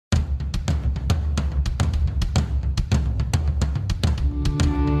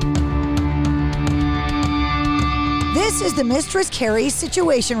This is the Mistress Carrie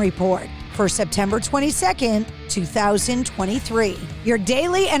Situation Report for September 22nd, 2023. Your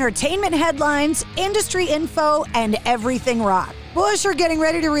daily entertainment headlines, industry info, and everything rock. Bush are getting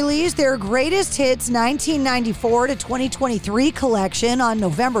ready to release their Greatest Hits 1994 to 2023 collection on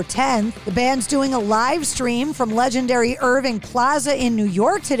November 10th. The band's doing a live stream from legendary Irving Plaza in New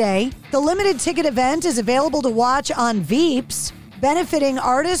York today. The limited ticket event is available to watch on Veeps, benefiting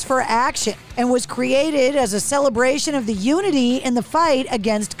Artists for Action, and was created as a celebration of the unity in the fight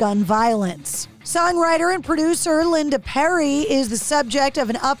against gun violence. Songwriter and producer Linda Perry is the subject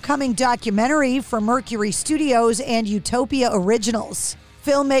of an upcoming documentary for Mercury Studios and Utopia Originals.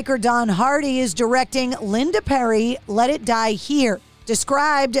 Filmmaker Don Hardy is directing Linda Perry, Let It Die Here,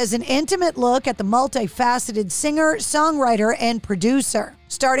 described as an intimate look at the multifaceted singer, songwriter, and producer.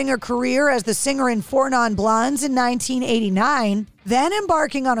 Starting her career as the singer in Four Non Blondes in 1989, then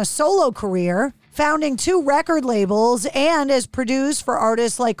embarking on a solo career, founding 2 record labels, and has produced for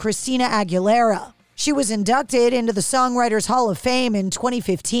artists like Christina Aguilera. She was inducted into the Songwriters Hall of Fame in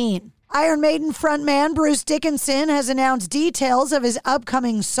 2015. Iron Maiden frontman Bruce Dickinson has announced details of his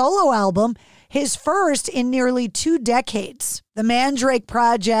upcoming solo album, his first in nearly 2 decades. The Mandrake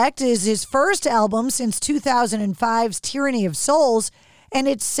Project is his first album since 2005's Tyranny of Souls, and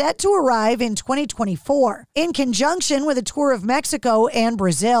it's set to arrive in 2024, in conjunction with a tour of Mexico and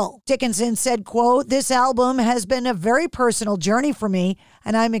Brazil. Dickinson said, quote, "This album has been a very personal journey for me,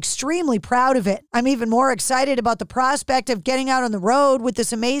 and I'm extremely proud of it. I'm even more excited about the prospect of getting out on the road with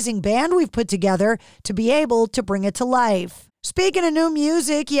this amazing band we've put together to be able to bring it to life." Speaking of new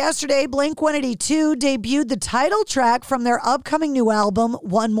music, yesterday Blink-182 debuted the title track from their upcoming new album,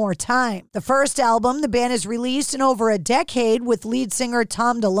 One More Time. The first album the band has released in over a decade with lead singer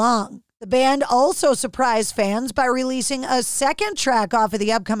Tom DeLonge. The band also surprised fans by releasing a second track off of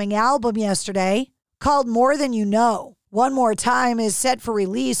the upcoming album yesterday, called More Than You Know. One More Time is set for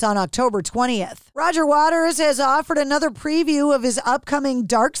release on October 20th. Roger Waters has offered another preview of his upcoming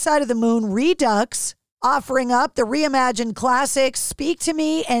Dark Side of the Moon Redux, offering up the reimagined classics Speak to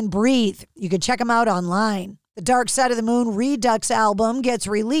Me and Breathe. You can check them out online. The Dark Side of the Moon Redux album gets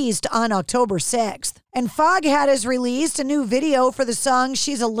released on October 6th. And Foghat has released a new video for the song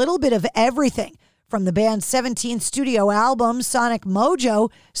She's a Little Bit of Everything from the band's 17th studio album, Sonic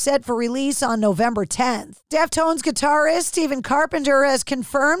Mojo, set for release on November 10th. Deftones guitarist Stephen Carpenter has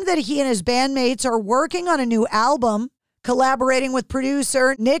confirmed that he and his bandmates are working on a new album, collaborating with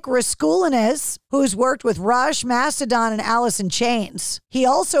producer Nick Raskulinez, who's worked with Rush, Mastodon, and Alice in Chains. He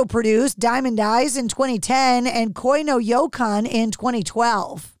also produced Diamond Eyes in 2010 and Koi no Yokon in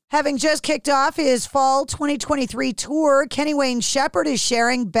 2012. Having just kicked off his fall 2023 tour, Kenny Wayne Shepherd is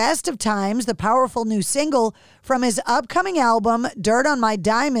sharing Best of Times, the powerful new single from his upcoming album, Dirt on My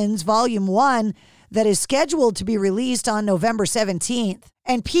Diamonds, Volume 1, that is scheduled to be released on November 17th.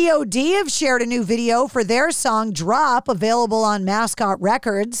 And POD have shared a new video for their song Drop, available on Mascot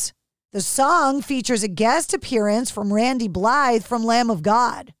Records. The song features a guest appearance from Randy Blythe from Lamb of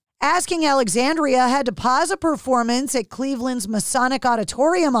God. Asking Alexandria had to pause a performance at Cleveland's Masonic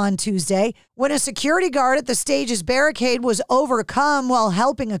Auditorium on Tuesday when a security guard at the stage's barricade was overcome while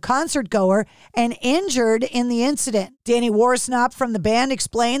helping a concert goer and injured in the incident. Danny Warsnop from the band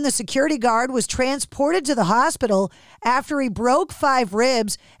explained the security guard was transported to the hospital after he broke 5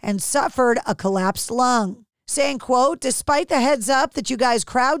 ribs and suffered a collapsed lung. Saying, quote, "Despite the heads up that you guys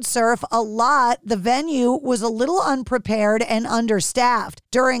crowd surf a lot, the venue was a little unprepared and understaffed.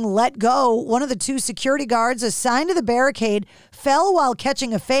 During Let Go, one of the 2 security guards assigned to the barricade fell while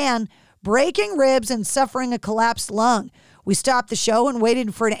catching a fan, breaking ribs and suffering a collapsed lung. We stopped the show and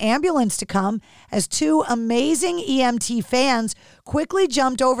waited for an ambulance to come as 2 amazing EMT fans quickly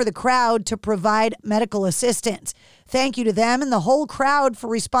jumped over the crowd to provide medical assistance. Thank you to them and the whole crowd for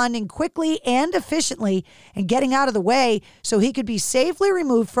responding quickly and efficiently and getting out of the way so he could be safely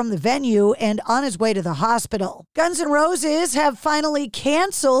removed from the venue and on his way to the hospital." Guns N' Roses have finally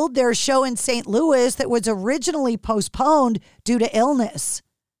canceled their show in St. Louis that was originally postponed due to illness.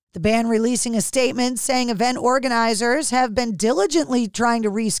 The band releasing a statement saying event organizers have been diligently trying to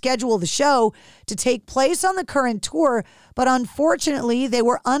reschedule the show to take place on the current tour, but unfortunately they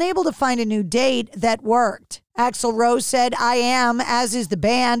were unable to find a new date that worked. Axl Rose said, "I am, as is the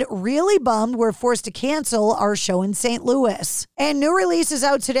band, really bummed we're forced to cancel our show in St. Louis." And new releases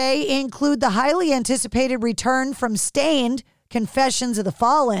out today include the highly anticipated return from Stained, Confessions of the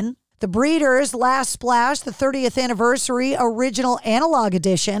Fallen, The Breeders' Last Splash, the 30th Anniversary Original Analog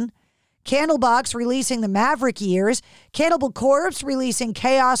Edition, Candlebox releasing The Maverick Years, Cannibal Corpse releasing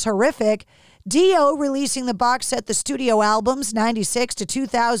Chaos Horrific, Dio releasing the box set The Studio Albums 96 to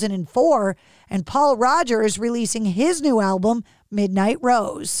 2004, and Paul Rogers releasing his new album Midnight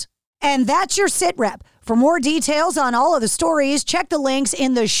Rose. And that's your Sit Rep. For more details on all of the stories, check the links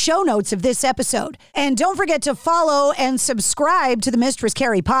in the show notes of this episode. And don't forget to follow and subscribe to the Mistress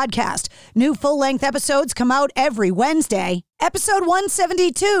Carrie podcast. New full-length episodes come out every Wednesday. Episode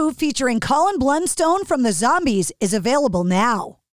 172, featuring Colin Blunstone from The Zombies, is available now.